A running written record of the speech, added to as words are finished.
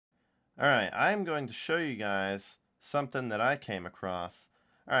Alright, I'm going to show you guys something that I came across.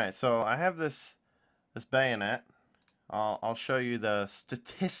 Alright, so I have this bayonet. I'll show you the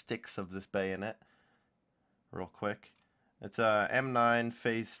statistics of this bayonet real quick. It's a M9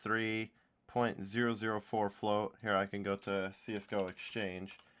 Phase 3 .004 float. Here I can go to CSGO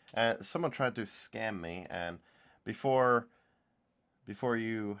Exchange. And someone tried to scam me, and before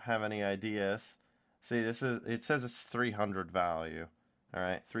you have any ideas, see, it says it's 300 value.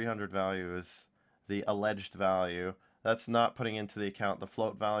 Alright, 300 value is the alleged value. That's not putting into the account the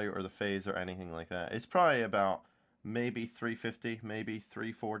float value or the phase or anything like that. It's probably about maybe 350, maybe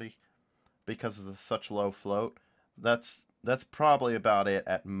 340 because of the such low float. That's probably about it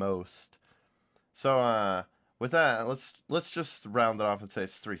at most. So with that, let's just round it off and say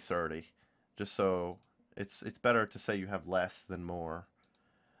it's 330, just so it's better to say you have less than more.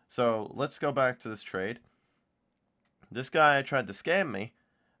 So let's go back to this trade. This guy tried to scam me.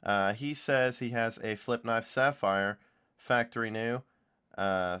 He says he has a flip knife sapphire, factory new.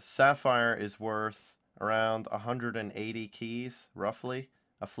 Sapphire is worth around 180 keys, roughly.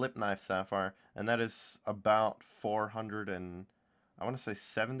 A flip knife sapphire, and that is about 400 and I want to say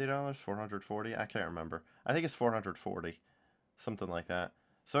 $70, 440. I can't remember. I think it's 440, something like that.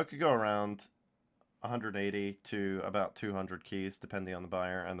 So it could go around 180 to about 200 keys, depending on the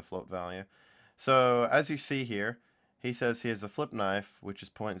buyer and the float value. So as you see here, he says he has a flip knife, which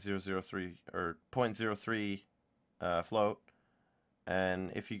is .003 or .03 float.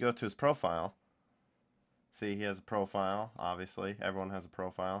 And if you go to his profile, see, he has a profile, obviously. Everyone has a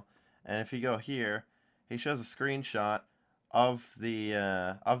profile. And if you go here, he shows a screenshot of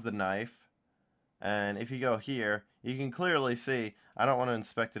the knife. And if you go here, you can clearly see, I don't want to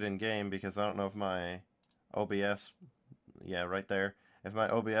inspect it in game because I don't know if my OBS, yeah, right there, if my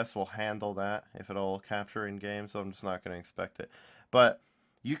OBS will handle that, if it'll capture in game, so I'm just not going to inspect it. But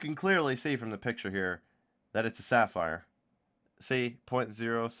you can clearly see from the picture here that it's a sapphire. See,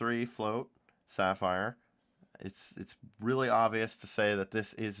 .03 float, sapphire. It's really obvious to say that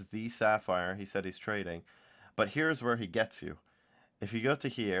this is the sapphire he said he's trading. But here's where he gets you. If you go to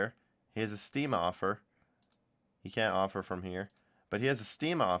here, he has a Steam offer. He can't offer from here. But he has a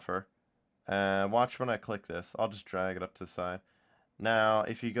Steam offer. Watch when I click this. I'll just drag it up to the side. Now,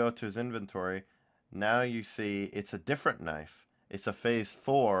 if you go to his inventory, now you see it's a different knife. It's a Phase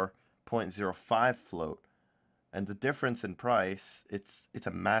 4 .05 float. And the difference in price, it's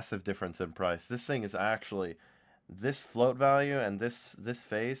a massive difference in price. This thing is actually, this float value and this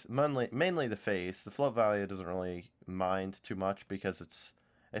phase, mainly the phase. The float value doesn't really mind too much because it's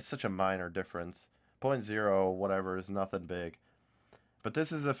such a minor difference. .0 whatever is nothing big. But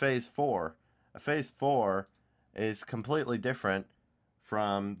this is a Phase 4. A Phase 4 is completely different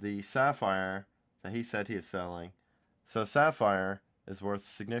from the sapphire that he said he is selling. So sapphire is worth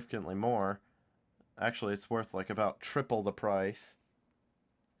significantly more. Actually, it's worth like about triple the price.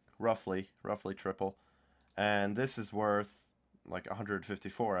 Roughly triple. And this is worth like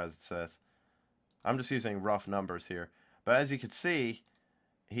 154 as it says. I'm just using rough numbers here. But as you can see,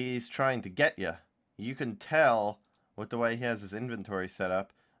 he's trying to get you. You can tell with the way he has his inventory set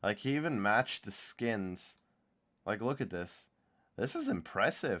up. Like, he even matched the skins. Like, look at this. This is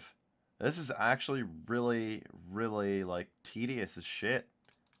impressive. This is actually really, really, like, tedious as shit.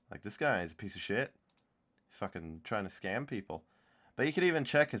 Like, this guy is a piece of shit. He's fucking trying to scam people. But you could even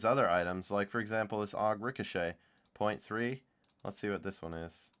check his other items. Like, for example, this AUG Ricochet. .3. Let's see what this one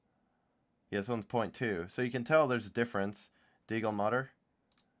is. Yeah, this one's .2. So you can tell there's a difference. Deagle Mutter.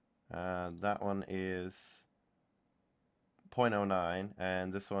 That one is .09.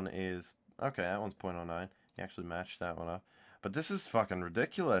 And this one is... Okay, that one's .09. He actually matched that one up. But this is fucking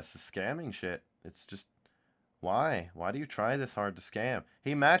ridiculous. This scamming shit. It's just... Why? Why do you try this hard to scam?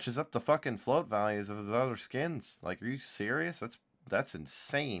 He matches up the fucking float values of his other skins. Like, are you serious? That's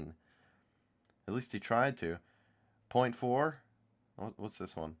insane. At least he tried to. .4? What's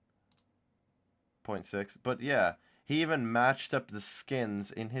this one? .6. But yeah, he even matched up the skins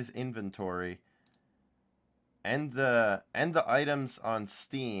in his inventory and the items on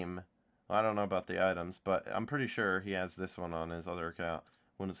Steam. Well, I don't know about the items, but I'm pretty sure he has this one on his other account.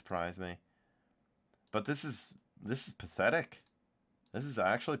 Wouldn't surprise me. But this is pathetic. This is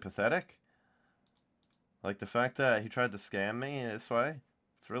actually pathetic. Like, the fact that he tried to scam me this way,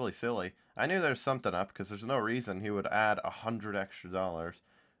 it's really silly. I knew there's something up because there's no reason he would add $100 extra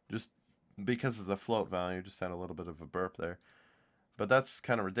just because of the float value. Just had a little bit of a burp there. But that's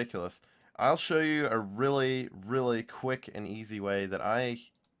kind of ridiculous. I'll show you a really, really quick and easy way that I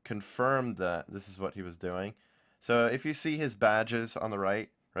confirmed that this is what he was doing. So if you see his badges on the right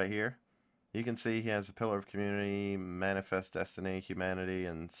here, You can see he has a Pillar of Community, Manifest Destiny, Humanity,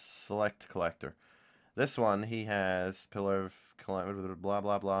 and Select Collector. This one, he has Pillar of blah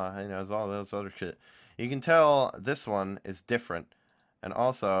blah blah. He knows all those other shit. You can tell this one is different, and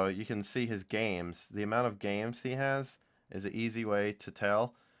also you can see his games. The amount of games he has is an easy way to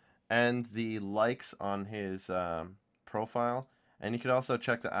tell, and the likes on his profile. And you can also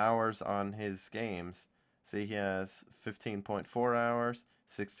check the hours on his games. See, he has 15.4 hours,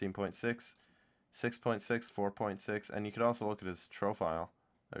 16.6, 6.6, 4.6, and you can also look at his profile.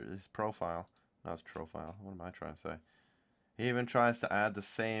 His profile. Not his profile. What am I trying to say? He even tries to add the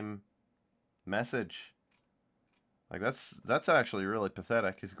same message. Like that's actually really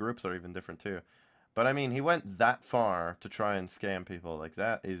pathetic. His groups are even different too. But I mean, he went that far to try and scam people. Like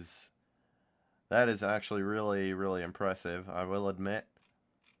that is actually really, really impressive, I will admit.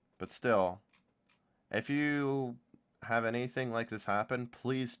 But still, if you have anything like this happen,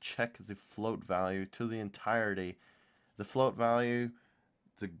 please check the float value to the entirety. The float value,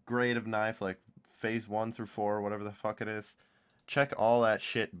 the grade of knife, like phase 1 through 4, whatever the fuck it is. Check all that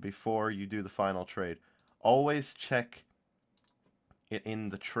shit before you do the final trade. Always check it in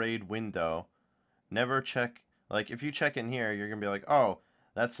the trade window. Never check, like if you check in here, you're gonna be like, oh,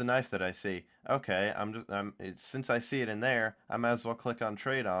 that's the knife that I see. Okay, since I see it in there, I might as well click on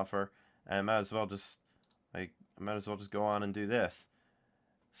trade offer, and I might as well just go on and do this.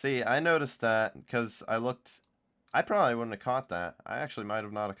 See, I noticed that because I probably wouldn't have caught that. I actually might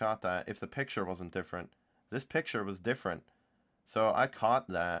have not have caught that if the picture wasn't different. This picture was different. So I caught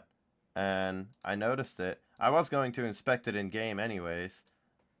that, and I noticed it. I was going to inspect it in game anyways.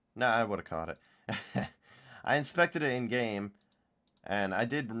 Nah, I would have caught it. I inspected it in game, and I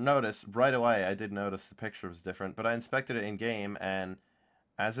did notice right away. I did notice the picture was different, but I inspected it in game, and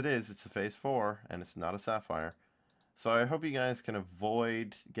as it is, it's a phase 4, and it's not a sapphire. So I hope you guys can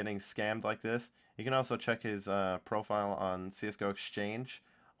avoid getting scammed like this. You can also check his profile on CSGO Exchange.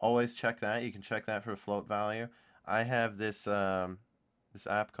 Always check that. You can check that for float value. I have this this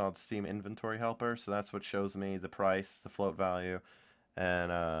app called Steam Inventory Helper, so that's what shows me the price, the float value,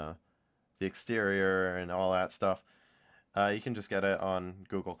 and the exterior and all that stuff. You can just get it on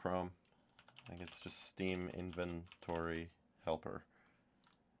Google Chrome. I think it's just Steam Inventory Helper.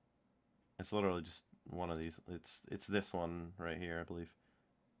 It's literally just one of these. It's this one right here, I believe.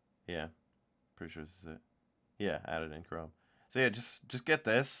 Yeah, pretty sure this is it. Yeah, added in Chrome. So yeah, just get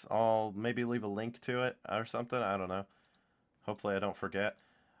this. I'll maybe leave a link to it or something. I don't know. Hopefully I don't forget.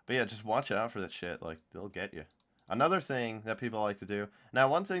 But yeah, just watch out for that shit. Like, they'll get you. Another thing that people like to do. Now,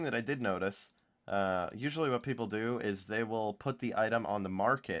 one thing that I did notice, usually what people do is they will put the item on the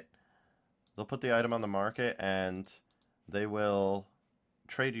market. They'll put the item on the market and they will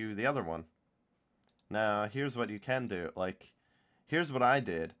trade you the other one. Now, here's what you can do. Like, here's what I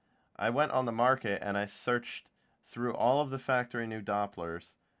did. I went on the market and I searched through all of the factory new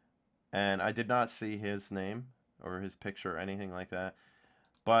Dopplers, and I did not see his name or his picture or anything like that.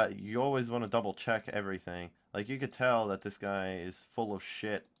 But you always want to double check everything. Like, you could tell that this guy is full of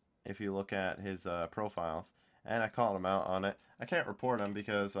shit if you look at his profiles. And I called him out on it. I can't report him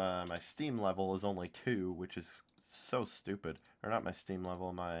because my Steam level is only 2, which is so stupid. Or not my Steam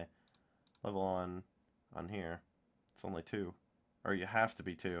level, my level on here. It's only 2. Or you have to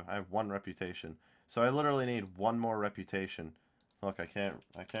be 2. I have 1 reputation. So I literally need 1 more reputation. Look, I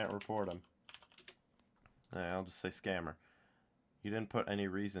can't report him. I'll just say scammer. You didn't put any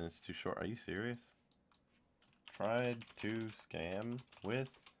reason, it's too short. Are you serious? Tried to scam with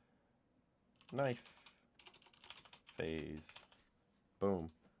knife. Phase.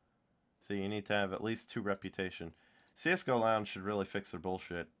 Boom. So you need to have at least 2 reputation. CSGO Lounge should really fix their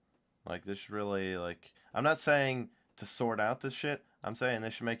bullshit. Like, this should really, like... I'm not saying to sort out this shit. I'm saying they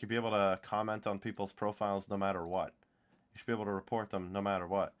should make you be able to comment on people's profiles no matter what. You should be able to report them no matter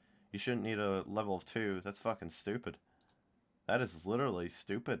what. You shouldn't need a level of 2. That's fucking stupid. That is literally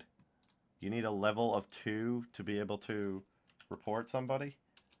stupid. You need a level of 2 to be able to report somebody?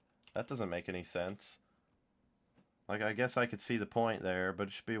 That doesn't make any sense. Like, I guess I could see the point there, but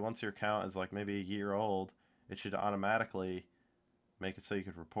it should be once your account is like maybe a year old, it should automatically make it so you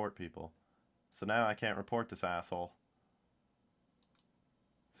could report people. So now I can't report this asshole.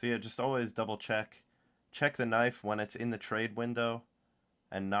 So yeah, just always double check. Check the knife when it's in the trade window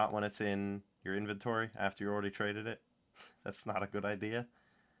and not when it's in your inventory after you already traded it. That's not a good idea.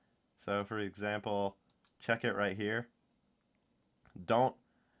 So for example, check it right here. Do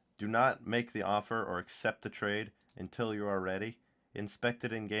not make the offer or accept the trade until you are ready. Inspect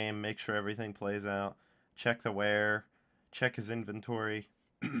it in game, make sure everything plays out. Check the wear, check his inventory,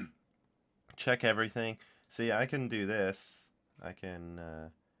 check everything. See, I can do this. I can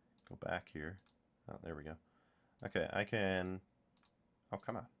go back here. Oh, there we go. Okay, I can... Oh,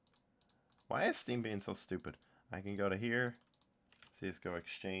 come on. Why is Steam being so stupid? I can go to here. CSGO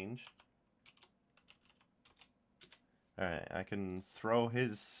Exchange. Alright, I can throw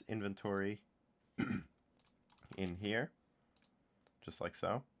his inventory in here. Just like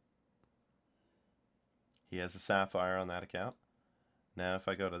so. He has a Sapphire on that account. Now if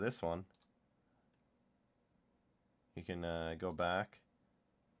I go to this one, you can go back.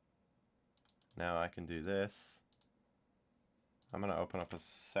 Now I can do this. I'm going to open up a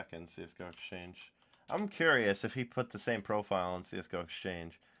second CSGO Exchange. I'm curious if he put the same profile on CSGO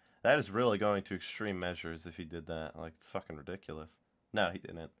Exchange. That is really going to extreme measures if he did that. Like, it's fucking ridiculous. No, he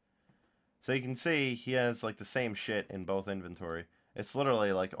didn't. So you can see he has like the same shit in both inventory. It's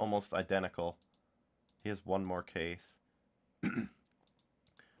literally like almost identical. He has one more case. But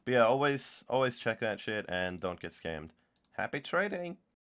yeah, always check that shit and don't get scammed. Happy trading!